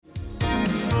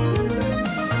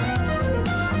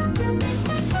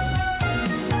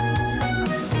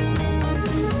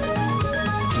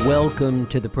Welcome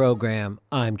to the program.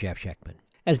 I'm Jeff Schechtman.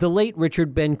 As the late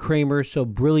Richard Ben Cramer so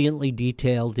brilliantly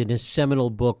detailed in his seminal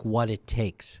book, What It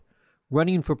Takes,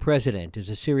 running for president as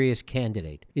a serious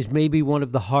candidate is maybe one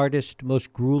of the hardest,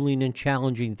 most grueling and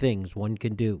challenging things one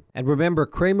can do. And remember,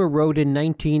 Cramer wrote in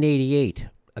 1988,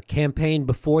 a campaign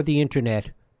before the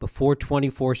internet, before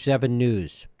 24/7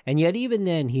 news. And yet even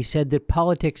then, he said that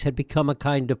politics had become a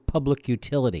kind of public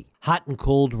utility, hot and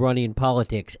cold running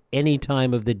politics any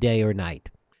time of the day or night.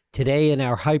 Today, in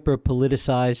our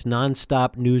hyper-politicized,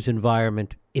 nonstop news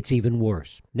environment, it's even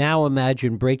worse. Now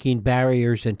imagine breaking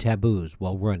barriers and taboos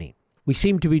while running. We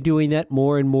seem to be doing that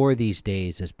more and more these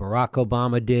days, as Barack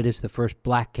Obama did as the first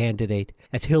black candidate,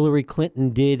 as Hillary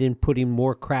Clinton did in putting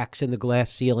more cracks in the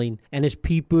glass ceiling, and as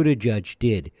Pete Buttigieg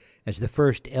did as the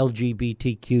first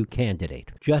LGBTQ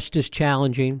candidate. Just as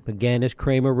challenging, again as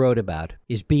Cramer wrote about,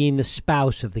 is being the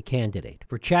spouse of the candidate.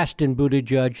 For Chasten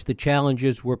Buttigieg, the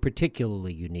challenges were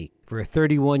particularly unique. For a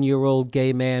 31-year-old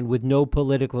gay man with no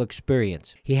political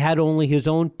experience, he had only his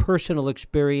own personal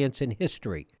experience and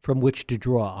history from which to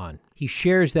draw on. He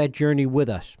shares that journey with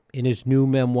us in his new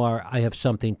memoir, I Have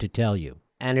Something to Tell You.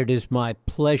 And it is my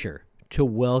pleasure to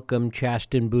welcome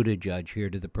Chasten Buttigieg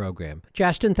here to the program.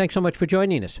 Chasten, thanks so much for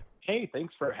joining us. Hey,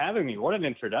 thanks for having me. What an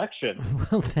introduction.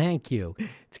 Well, thank you.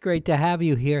 It's great to have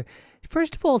you here.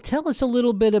 First of all, tell us a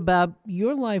little bit about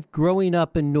your life growing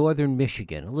up in northern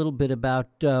Michigan, a little bit about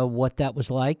what that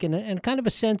was like and kind of a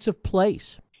sense of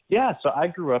place. Yeah, so I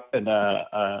grew up in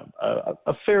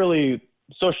a fairly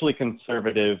socially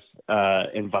conservative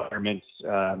environment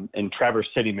in Traverse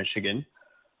City, Michigan,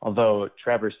 although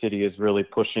Traverse City is really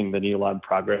pushing the needle on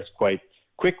progress quite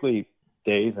quickly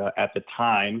days. At the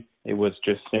time, it was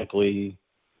just simply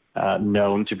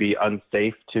known to be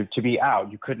unsafe to be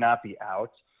out. You could not be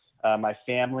out. My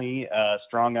family,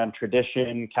 strong on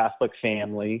tradition, Catholic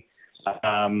family,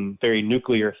 very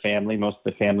nuclear family. Most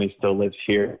of the family still lives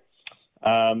here.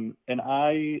 And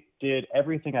I did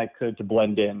everything I could to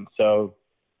blend in. So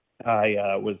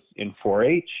I was in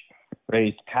 4-H,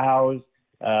 raised cows,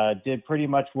 did pretty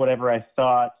much whatever I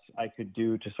thought I could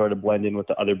do to sort of blend in with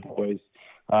the other boys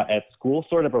at school,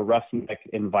 sort of a roughneck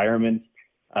environment,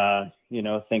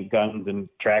 think guns and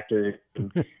tractors,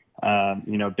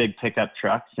 and, big pickup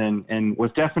trucks, and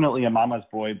was definitely a mama's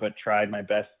boy, but tried my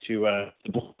best to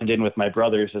blend in with my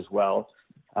brothers as well.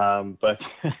 But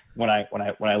when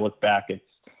I look back,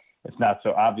 it's not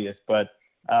so obvious. But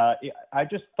I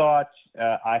just thought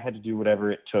I had to do whatever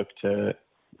it took to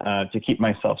keep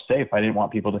myself safe. I didn't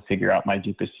want people to figure out my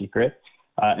deepest secret,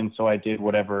 and so I did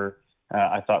whatever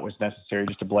I thought was necessary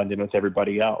just to blend in with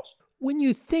everybody else. When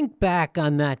you think back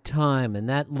on that time and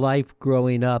that life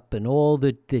growing up and all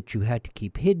that you had to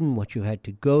keep hidden, what you had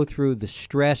to go through, the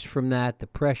stress from that, the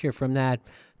pressure from that,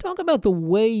 talk about the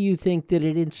way you think that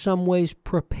it in some ways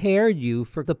prepared you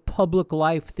for the public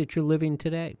life that you're living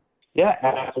today. Yeah,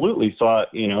 absolutely. So,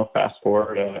 fast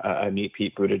forward, I meet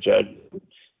Pete Buttigieg.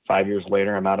 5 years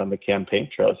later, I'm out on the campaign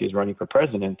trail as he's running for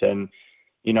president. And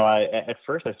at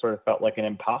first I sort of felt like an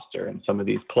imposter in some of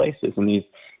these places, in these,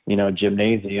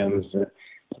 gymnasiums,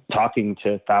 talking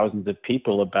to thousands of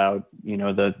people about,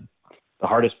 the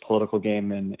hardest political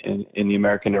game in the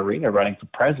American arena, running for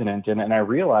president. And I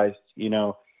realized,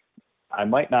 I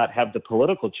might not have the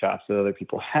political chops that other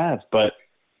people have, but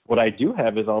what I do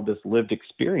have is all this lived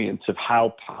experience of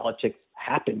how politics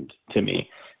happened to me,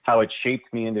 how it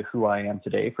shaped me into who I am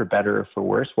today, for better or for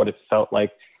worse, what it felt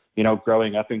like,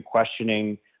 growing up and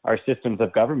questioning our systems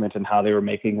of government and how they were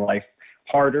making life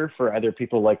harder for other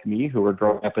people like me who were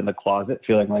growing up in the closet,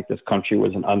 feeling like this country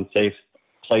was an unsafe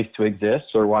place to exist,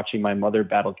 or watching my mother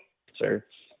battle cancer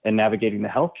and navigating the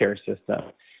healthcare system.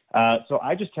 So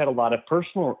I just had a lot of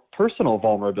personal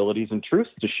vulnerabilities and truths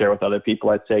to share with other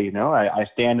people. I'd say, I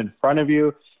stand in front of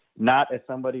you, not as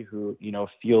somebody who,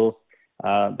 feels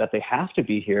that they have to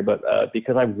be here, but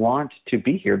because I want to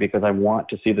be here, because I want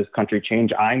to see this country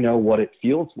change. I know what it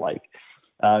feels like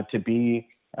to be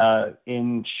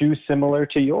in shoes similar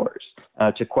to yours,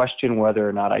 to question whether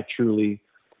or not I truly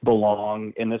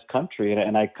belong in this country.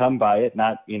 And I come by it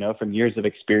not, from years of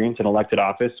experience in elected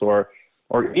office or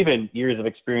even years of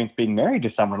experience being married to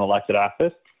someone in elected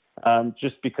office,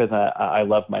 just because I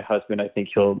love my husband. I think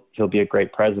he'll be a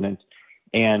great president.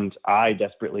 And I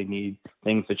desperately need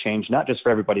things to change, not just for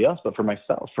everybody else, but for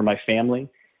myself, for my family.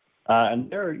 And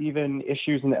there are even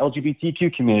issues in the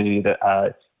LGBTQ community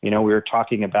that, we were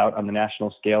talking about on the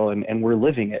national scale, and we're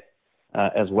living it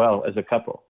as well as a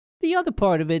couple. The other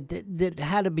part of it that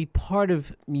had to be part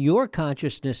of your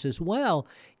consciousness as well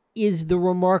is the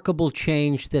remarkable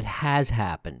change that has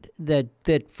happened,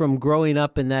 that from growing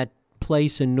up in that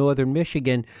place in northern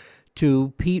Michigan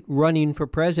to Pete running for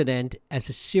president as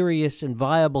a serious and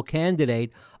viable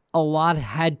candidate, a lot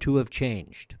had to have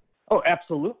changed. Oh,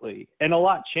 absolutely. And a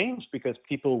lot changed because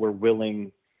people were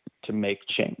willing to make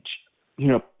change.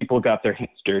 People got their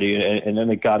hands dirty and then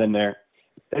they got in there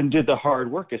and did the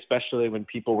hard work, especially when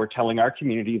people were telling our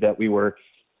community that we were,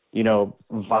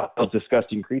 vile,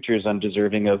 disgusting creatures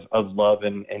undeserving of love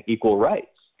and equal rights.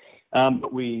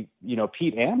 But we,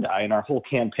 Pete and I and our whole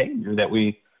campaign knew that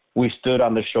we stood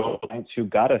on the shoulders who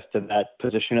got us to that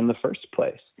position in the first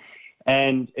place.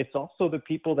 And it's also the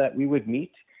people that we would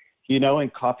meet,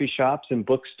 in coffee shops and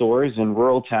bookstores in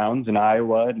rural towns in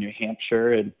Iowa, New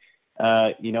Hampshire, and,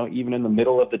 even in the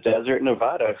middle of the desert in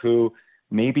Nevada, who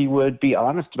maybe would be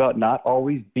honest about not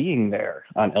always being there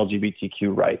on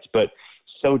LGBTQ rights, but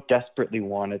so desperately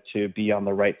wanted to be on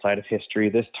the right side of history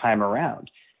this time around.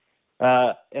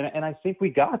 And I think we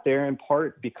got there in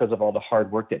part because of all the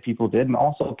hard work that people did, and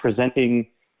also presenting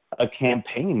a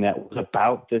campaign that was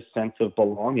about this sense of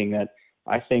belonging that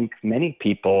I think many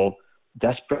people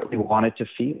desperately wanted to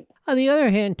feel. On the other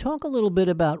hand, talk a little bit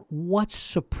about what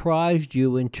surprised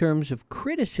you in terms of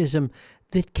criticism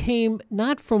that came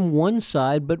not from one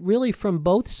side, but really from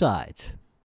both sides.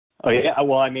 Oh, yeah.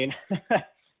 Well, I mean,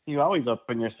 you always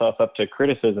open yourself up to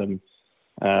criticism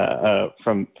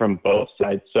from both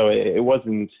sides. So it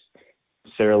wasn't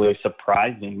necessarily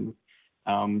surprising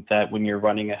that when you're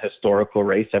running a historical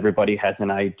race, everybody has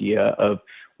an idea of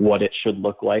what it should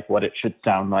look like, what it should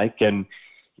sound like, and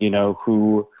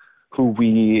who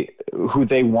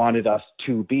they wanted us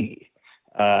to be.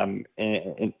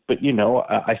 But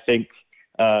I think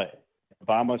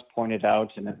Obama's pointed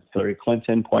out, and Hillary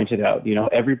Clinton pointed out,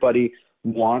 everybody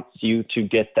wants you to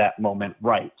get that moment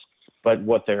right. But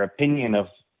what their opinion of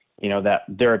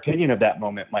that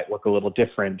moment might look a little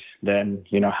different than,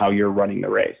 how you're running the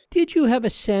race. Did you have a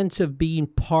sense of being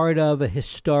part of a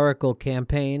historical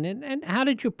campaign? And how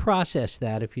did you process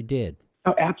that if you did?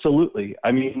 Oh, absolutely.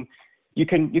 I mean, you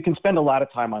can spend a lot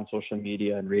of time on social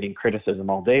media and reading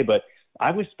criticism all day, but I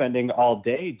was spending all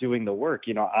day doing the work.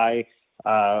 I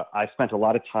spent a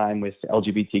lot of time with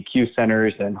LGBTQ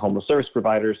centers and homeless service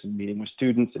providers and meeting with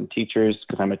students and teachers,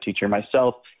 because I'm a teacher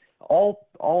myself.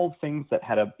 All things that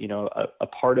had a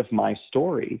part of my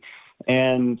story.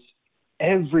 And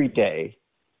every day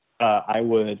I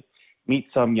would meet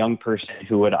some young person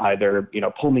who would either,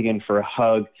 pull me in for a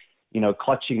hug,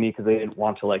 clutching me because they didn't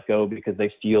want to let go, because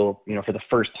they feel, for the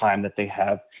first time that they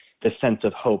have this sense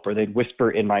of hope, or they'd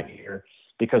whisper in my ear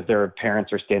because their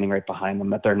parents are standing right behind them,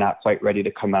 that they're not quite ready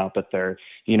to come out, but they're,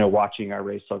 watching our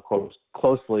race so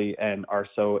closely and are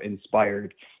so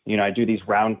inspired. I do these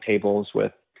round tables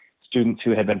with students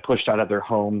who had been pushed out of their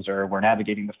homes or were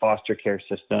navigating the foster care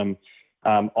system,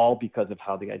 all because of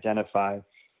how they identify.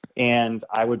 And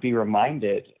I would be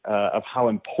reminded of how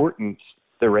important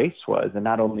the race was, and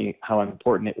not only how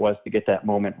important it was to get that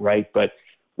moment right, but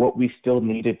what we still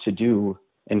needed to do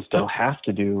and still have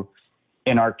to do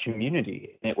in our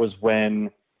community. It was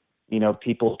when,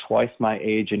 people twice my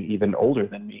age and even older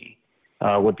than me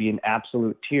would be in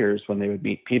absolute tears when they would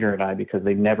meet Peter and I, because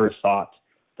they never thought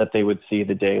that they would see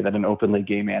the day that an openly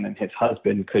gay man and his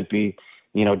husband could be,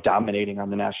 dominating on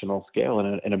the national scale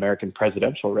in an American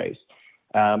presidential race.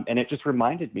 And it just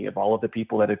reminded me of all of the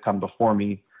people that had come before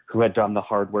me, who had done the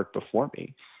hard work before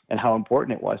me, and how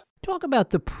important it was. Talk about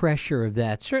the pressure of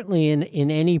that, certainly in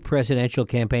any presidential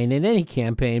campaign, in any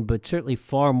campaign, but certainly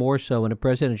far more so in a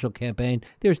presidential campaign.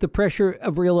 There's the pressure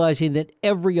of realizing that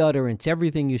every utterance,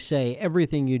 everything you say,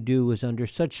 everything you do is under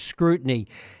such scrutiny.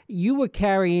 You were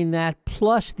carrying that,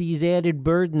 plus these added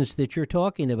burdens that you're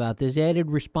talking about, these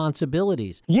added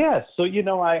responsibilities. Yes. So,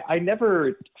 I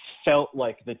never felt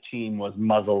like the team was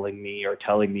muzzling me or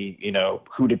telling me,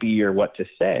 who to be or what to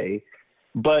say.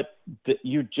 But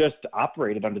you just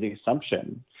operated under the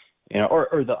assumption,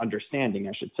 or the understanding,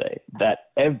 I should say, that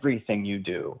everything you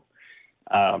do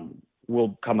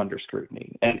will come under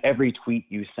scrutiny. And every tweet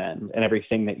you send and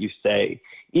everything that you say,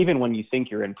 even when you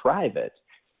think you're in private,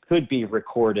 could be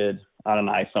recorded on an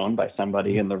iPhone by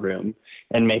somebody in the room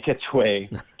and make its way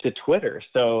to Twitter.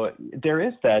 So there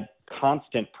is that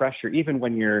constant pressure, even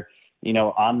when you're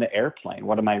on the airplane.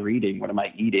 What am I reading? What am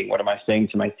I eating? What am I saying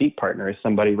to my seat partner? Is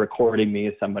somebody recording me?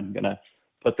 Is someone going to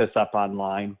put this up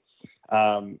online?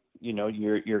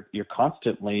 You're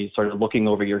constantly sort of looking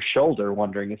over your shoulder,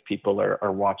 wondering if people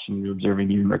are watching you,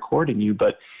 observing you, and recording you.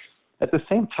 But at the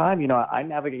same time, I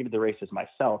navigated the races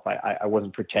myself. I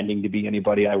wasn't pretending to be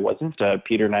anybody I wasn't.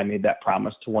 Peter and I made that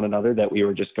promise to one another that we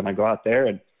were just going to go out there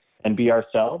and be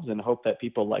ourselves and hope that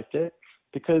people liked it,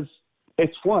 because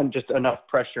it's just enough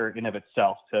pressure in of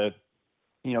itself to,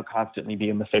 constantly be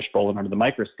in the fishbowl and under the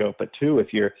microscope. But two,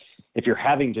 if you're if you're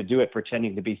having to do it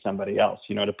pretending to be somebody else,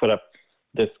 to put up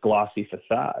this glossy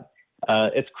facade,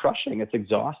 it's crushing, it's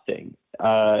exhausting.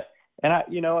 You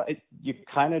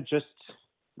kind of just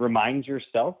remind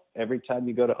yourself every time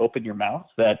you go to open your mouth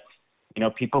that,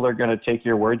 people are going to take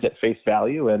your words at face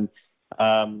value. And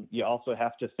you also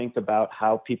have to think about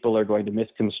how people are going to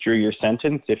misconstrue your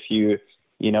sentence if you,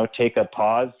 take a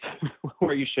pause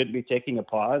where you shouldn't be taking a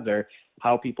pause, or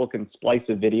how people can splice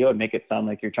a video and make it sound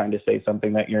like you're trying to say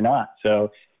something that you're not.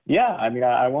 So, yeah,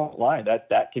 I won't lie,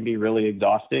 that can be really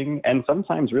exhausting and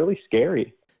sometimes really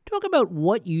scary. Talk about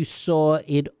what you saw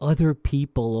in other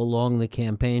people along the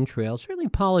campaign trail. Certainly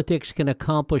politics can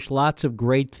accomplish lots of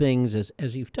great things,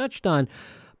 as you've touched on,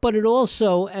 but it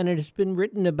also, and it has been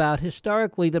written about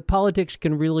historically, that politics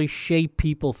can really shape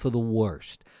people for the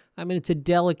worst. I mean, it's a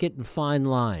delicate and fine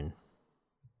line.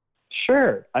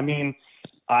 Sure.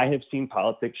 I have seen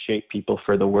politics shape people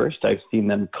for the worst. I've seen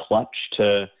them clutch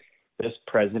to this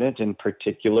president in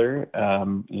particular,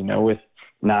 with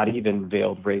not even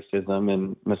veiled racism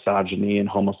and misogyny and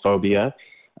homophobia,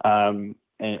 and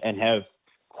have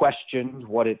questioned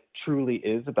what it truly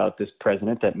is about this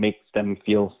president that makes them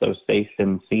feel so safe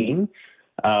and seen,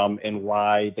 and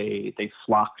why they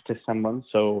flock to someone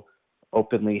so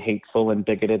openly hateful and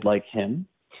bigoted like him.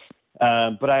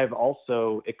 But I've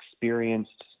also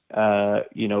experienced,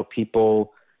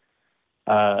 people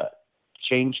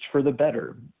changed for the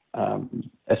better.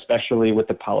 Especially with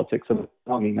the politics of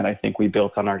belonging that I think we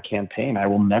built on our campaign. I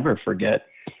will never forget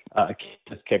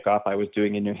this kickoff I was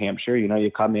doing in New Hampshire.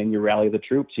 You come in, you rally the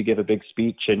troops, you give a big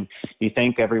speech, and you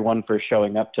thank everyone for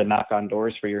showing up to knock on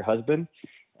doors for your husband.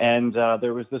 And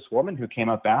there was this woman who came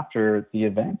up after the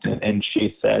event, and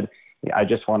she said, "I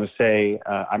just want to say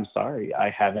I'm sorry. I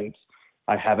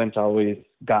haven't always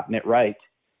gotten it right,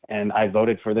 and I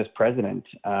voted for this president,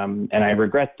 and I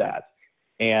regret that."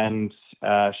 And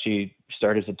she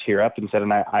started to tear up and said,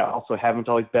 "And I also haven't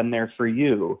always been there for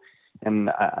you."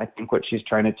 And I think what she's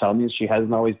trying to tell me is she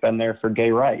hasn't always been there for gay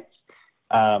rights.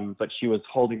 But she was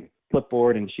holding a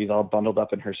clipboard, and she's all bundled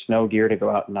up in her snow gear to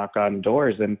go out and knock on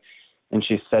doors. And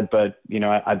she said, "But,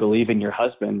 I believe in your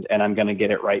husband, and I'm going to get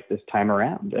it right this time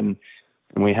around." And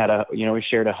we had we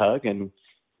shared a hug, and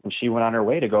she went on her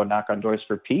way to go knock on doors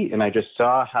for Pete. And I just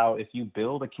saw how if you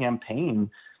build a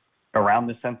campaign around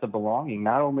the sense of belonging,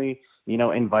 not only,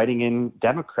 inviting in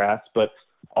Democrats, but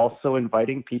also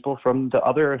inviting people from the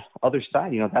other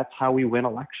side, that's how we win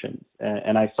elections.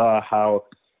 And I saw how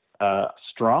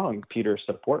strong Peter's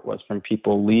support was from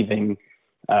people leaving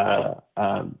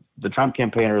the Trump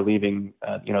campaign, or leaving,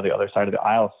 the other side of the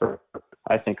aisle for,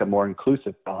 I think, a more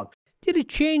inclusive politics. Did it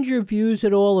change your views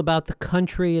at all about the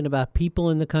country and about people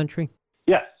in the country?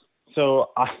 Yes. So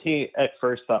I, at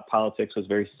first, thought politics was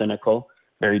very cynical,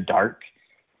 very dark,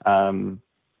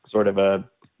 sort of a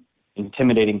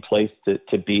intimidating place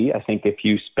to be. I think if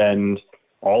you spend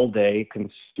all day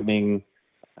consuming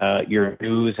your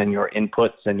news and your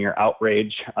inputs and your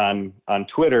outrage on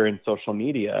Twitter and social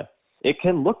media, it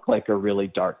can look like a really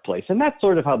dark place. And that's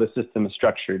sort of how the system is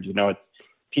structured.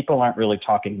 People aren't really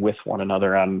talking with one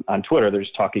another on Twitter. They're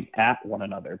just talking at one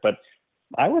another. But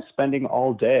I was spending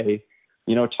all day,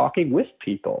 talking with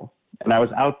people. And I was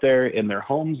out there in their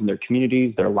homes, in their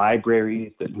communities, their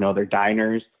libraries, their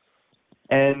diners.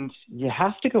 And you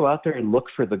have to go out there and look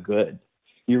for the good.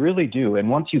 You really do. And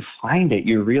once you find it,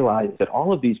 you realize that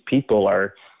all of these people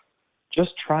are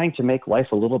just trying to make life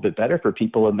a little bit better for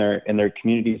people in their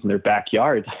communities, in their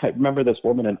backyards. I remember this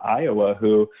woman in Iowa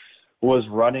who was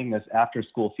running this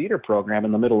after-school theater program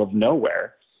in the middle of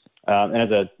nowhere. And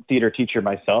as a theater teacher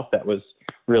myself, that was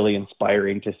really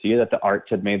inspiring to see that the arts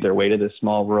had made their way to this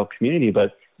small rural community.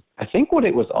 But I think what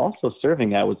it was also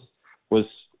serving at was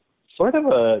sort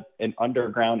of an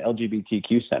underground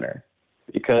LGBTQ center,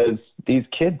 because these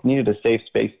kids needed a safe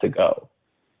space to go,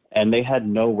 and they had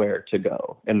nowhere to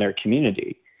go in their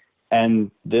community.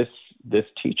 And this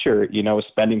teacher, was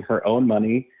spending her own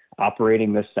money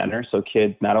operating this center, so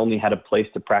kids not only had a place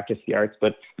to practice the arts,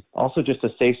 but also just a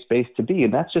safe space to be.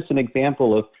 And that's just an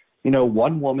example of,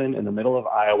 one woman in the middle of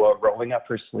Iowa rolling up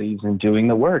her sleeves and doing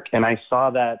the work. And I saw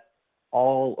that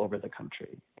all over the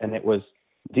country. And it was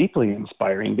deeply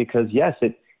inspiring because, yes,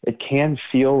 it can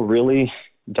feel really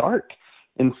dark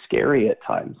and scary at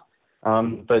times.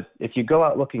 But if you go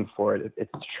out looking for it,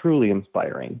 it's truly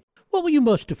inspiring. What were you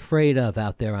most afraid of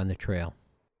out there on the trail?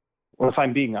 Well, if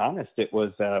I'm being honest, it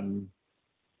was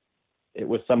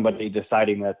somebody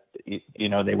deciding that,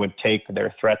 they would take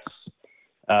their threats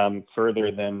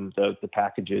further than the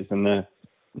packages and the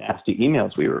nasty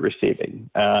emails we were receiving.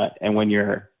 And when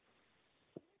you're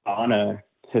on a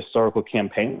historical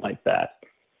campaign like that,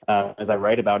 as I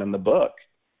write about in the book,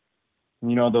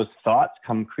 those thoughts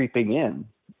come creeping in,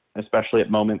 especially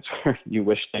at moments where you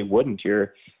wish they wouldn't.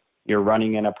 You're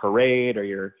running in a parade, or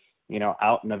you're,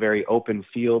 out in a very open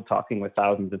field talking with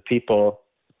thousands of people.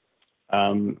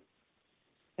 And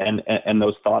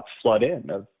those thoughts flood in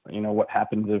of, what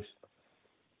happens if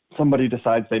somebody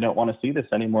decides they don't want to see this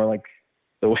anymore, like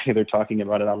the way they're talking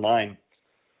about it online.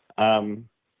 I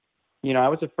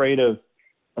was afraid of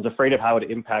how it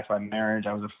would impact my marriage.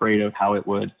 I was afraid of how it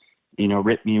would,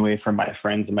 rip me away from my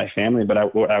friends and my family.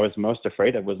 But what I was most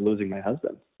afraid of was losing my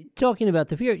husband. Talking about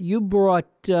the fear, you brought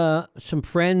some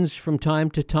friends from time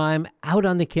to time out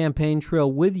on the campaign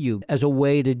trail with you as a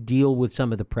way to deal with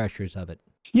some of the pressures of it.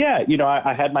 Yeah,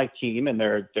 I had my team, and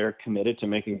they're committed to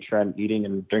making sure I'm eating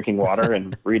and drinking water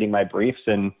and reading my briefs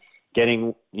and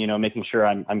making sure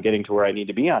I'm getting to where I need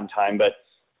to be on time. But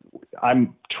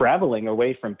I'm traveling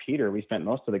away from Peter. We spent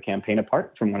most of the campaign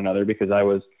apart from one another because I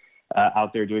was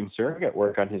out there doing surrogate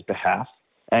work on his behalf.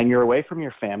 And you're away from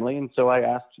your family. And so I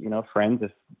asked, friends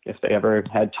if they ever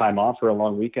had time off for a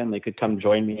long weekend, they could come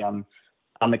join me on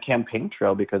the campaign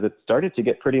trail, because it started to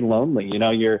get pretty lonely.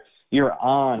 You're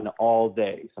on all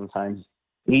day, sometimes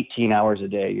 18 hours a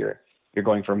day. You're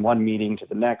going from one meeting to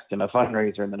the next, and a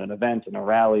fundraiser, and then an event, and a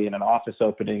rally, and an office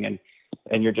opening,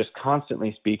 and you're just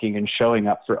constantly speaking and showing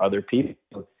up for other people.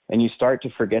 And you start to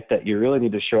forget that you really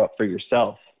need to show up for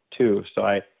yourself too. So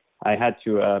I had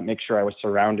to make sure I was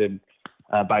surrounded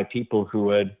by people who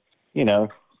would,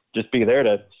 just be there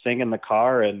to sing in the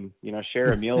car and,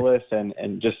 share a meal with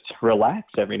and just relax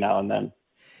every now and then.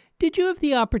 Did you have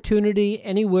the opportunity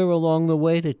anywhere along the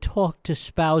way to talk to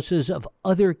spouses of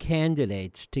other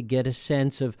candidates to get a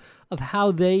sense of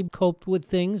how they coped with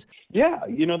things? Yeah,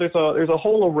 there's a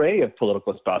whole array of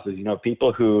political spouses.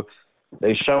 People who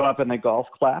they show up and they golf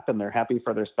clap and they're happy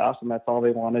for their spouse, and that's all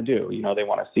they want to do. They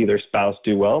want to see their spouse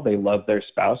do well. They love their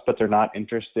spouse, but they're not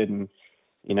interested in,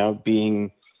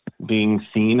 being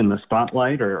seen in the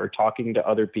spotlight or talking to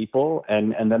other people.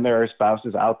 And then there are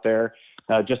spouses out there,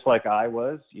 just like I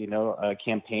was,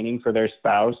 campaigning for their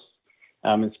spouse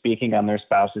and speaking on their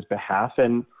spouse's behalf.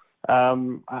 And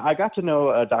I got to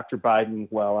know Dr. Biden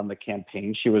well on the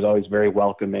campaign. She was always very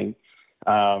welcoming.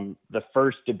 The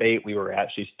first debate we were at,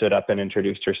 she stood up and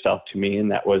introduced herself to me,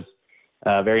 and that was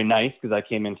very nice, because I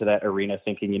came into that arena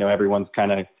thinking, everyone's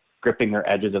kind of gripping their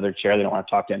edges of their chair. They don't want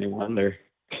to talk to anyone. They're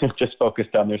just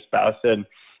focused on their spouse. And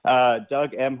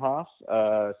Doug Emhoff,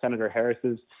 Senator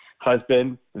Harris's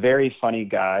husband, very funny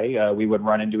guy. We would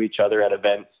run into each other at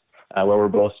events where we're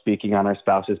both speaking on our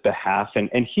spouse's behalf. And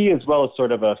he, as well, is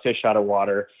sort of a fish out of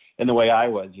water in the way I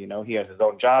was. He has his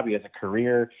own job. He has a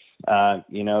career.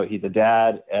 He's a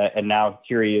dad. And now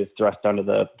here he is thrust onto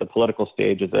the political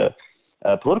stage as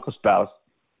a political spouse.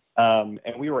 And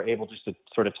we were able just to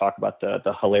sort of talk about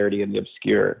the hilarity and the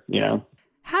obscure,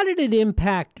 How did it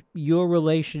impact your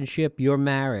relationship, your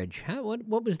marriage?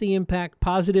 What was the impact,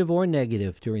 positive or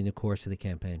negative, during the course of the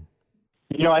campaign?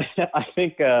 I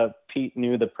think Pete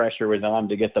knew the pressure was on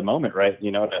to get the moment right,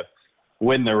 to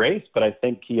win the race. But I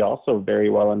think he also very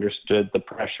well understood the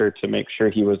pressure to make sure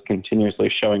he was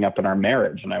continuously showing up in our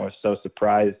marriage. And I was so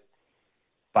surprised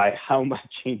by how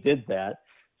much he did that.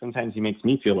 Sometimes he makes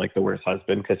me feel like the worst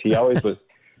husband, because he always was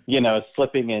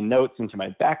slipping in notes into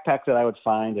my backpack that I would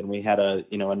find. And we had a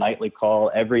nightly call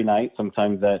every night.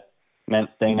 Sometimes that meant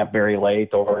staying up very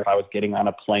late, or if I was getting on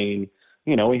a plane,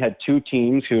 we had two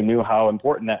teams who knew how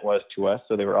important that was to us.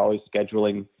 So they were always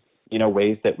scheduling,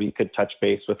 ways that we could touch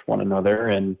base with one another.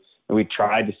 And we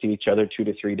tried to see each other 2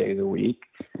 to 3 days a week.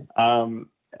 And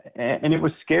it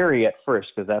was scary at first,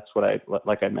 because that's what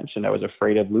like I mentioned, I was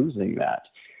afraid of losing that.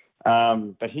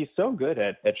 But he's so good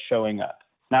at showing up,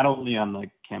 not only on the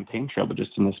campaign trail, but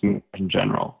just in this movement in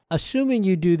general. Assuming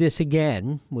you do this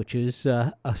again, which is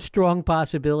a strong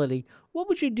possibility, what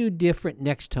would you do different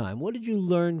next time? What did you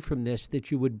learn from this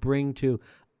that you would bring to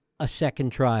a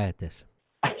second try at this?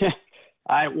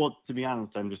 Well, to be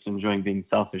honest, I'm just enjoying being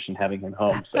selfish and having him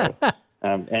home. So,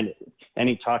 and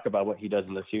any talk about what he does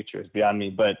in the future is beyond me.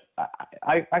 But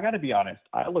I got to be honest.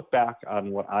 I look back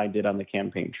on what I did on the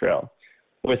campaign trail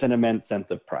with an immense sense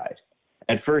of pride.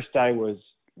 At first, I was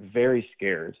very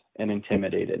scared and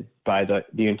intimidated by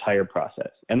the entire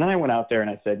process. And then I went out there and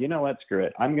I said, you know what, screw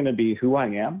it. I'm going to be who I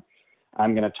am.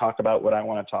 I'm going to talk about what I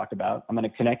want to talk about. I'm going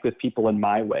to connect with people in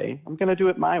my way. I'm going to do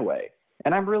it my way.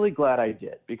 And I'm really glad I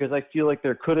did, because I feel like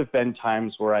there could have been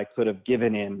times where I could have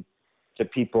given in to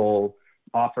people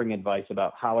offering advice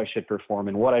about how I should perform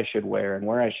and what I should wear and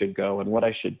where I should go and what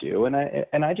I should do. And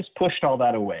I just pushed all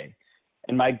that away.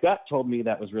 And my gut told me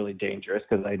that was really dangerous,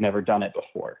 because I'd never done it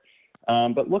before.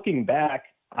 But looking back,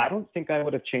 I don't think I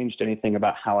would have changed anything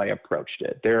about how I approached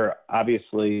it. There are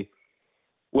obviously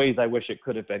ways I wish it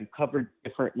could have been covered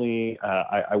differently.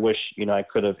 I wish, I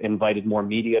could have invited more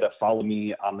media to follow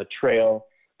me on the trail,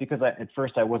 because at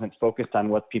first I wasn't focused on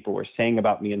what people were saying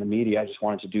about me in the media. I just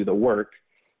wanted to do the work.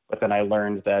 But then I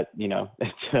learned that,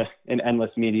 it's an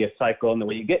endless media cycle. And the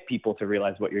way you get people to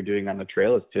realize what you're doing on the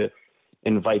trail is to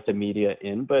invite the media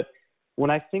in. But when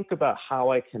I think about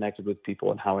how I connected with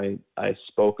people and how I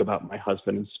spoke about my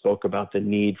husband and spoke about the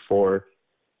need for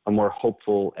a more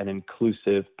hopeful and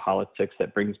inclusive politics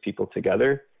that brings people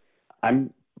together,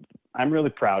 I'm really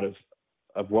proud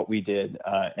of what we did,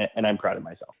 and I'm proud of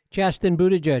myself. Chasten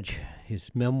Buttigieg,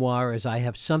 his memoir is I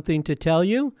Have Something to Tell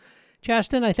You.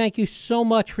 Chasten, I thank you so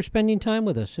much for spending time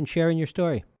with us and sharing your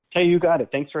story. Hey, you got it.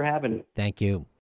 Thanks for having me. Thank you.